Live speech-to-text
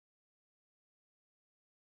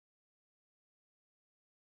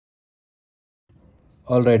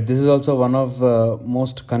All right, this is also one of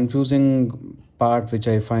most confusing part which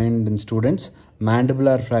I find in students.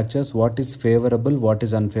 Mandibular fractures, what is favorable, what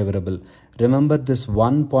is unfavorable. Remember this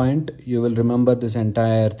one point, you will remember this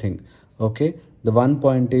entire thing. Okay, the one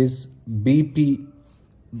point is BP.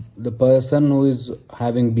 The person who is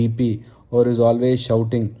having BP or is always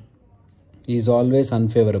shouting is always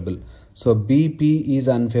unfavorable. So BP is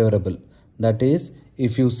unfavorable. That is,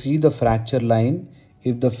 if you see the fracture line,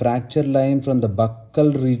 if the fracture line from the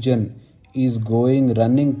buccal region is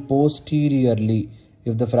running posteriorly,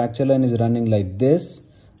 if the fracture line is running like this,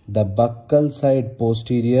 the buccal side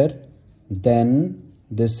posterior, then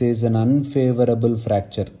this is an unfavorable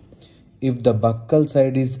fracture. If the buccal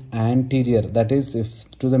side is anterior, that is, if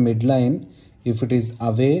to the midline, if it is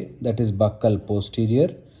away, that is buccal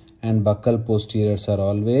posterior, and buccal posteriors are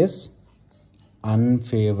always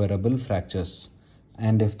unfavorable fractures.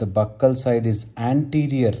 And if the buccal side is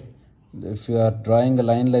anterior, if you are drawing a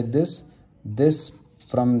line like this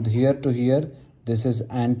from here to here, this is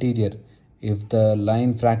anterior. If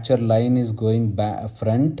the fracture line is going back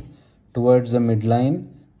front towards the midline,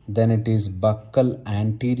 then it is buccal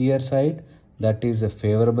anterior side, that is a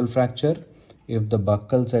favorable fracture. If the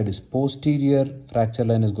buccal side is posterior, fracture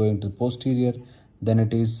line is going to posterior, then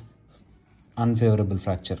it is unfavorable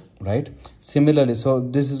fracture, right? Similarly, so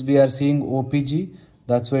this is, we are seeing OPG,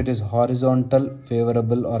 that's why it is horizontal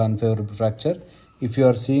favorable or unfavorable fracture. If you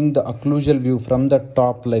are seeing the occlusal view from the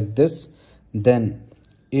top like this, then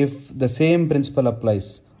if the same principle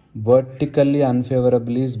applies, vertically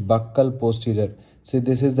unfavorable is buccal posterior. See,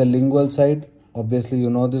 this is the lingual side, obviously you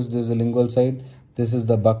know this is the lingual side, this is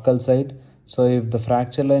the buccal side. So if the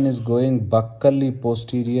fracture line is going buccally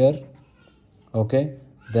posterior, okay,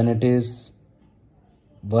 then it is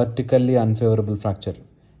vertically unfavorable fracture.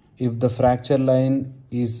 If the fracture line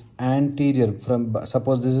is anterior, from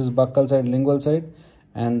suppose this is buccal side, lingual side,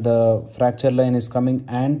 and the fracture line is coming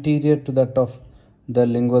anterior to that of the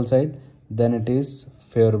lingual side, then it is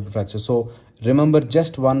favorable fracture. So remember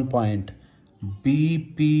just one point,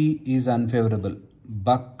 BP is unfavorable,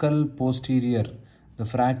 buccal posterior, the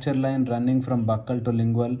fracture line running from buccal to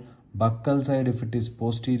lingual, buccal side if it is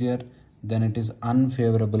posterior, then it is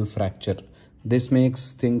unfavorable fracture. This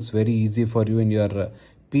makes things very easy for you in your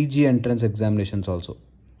PG entrance examinations also.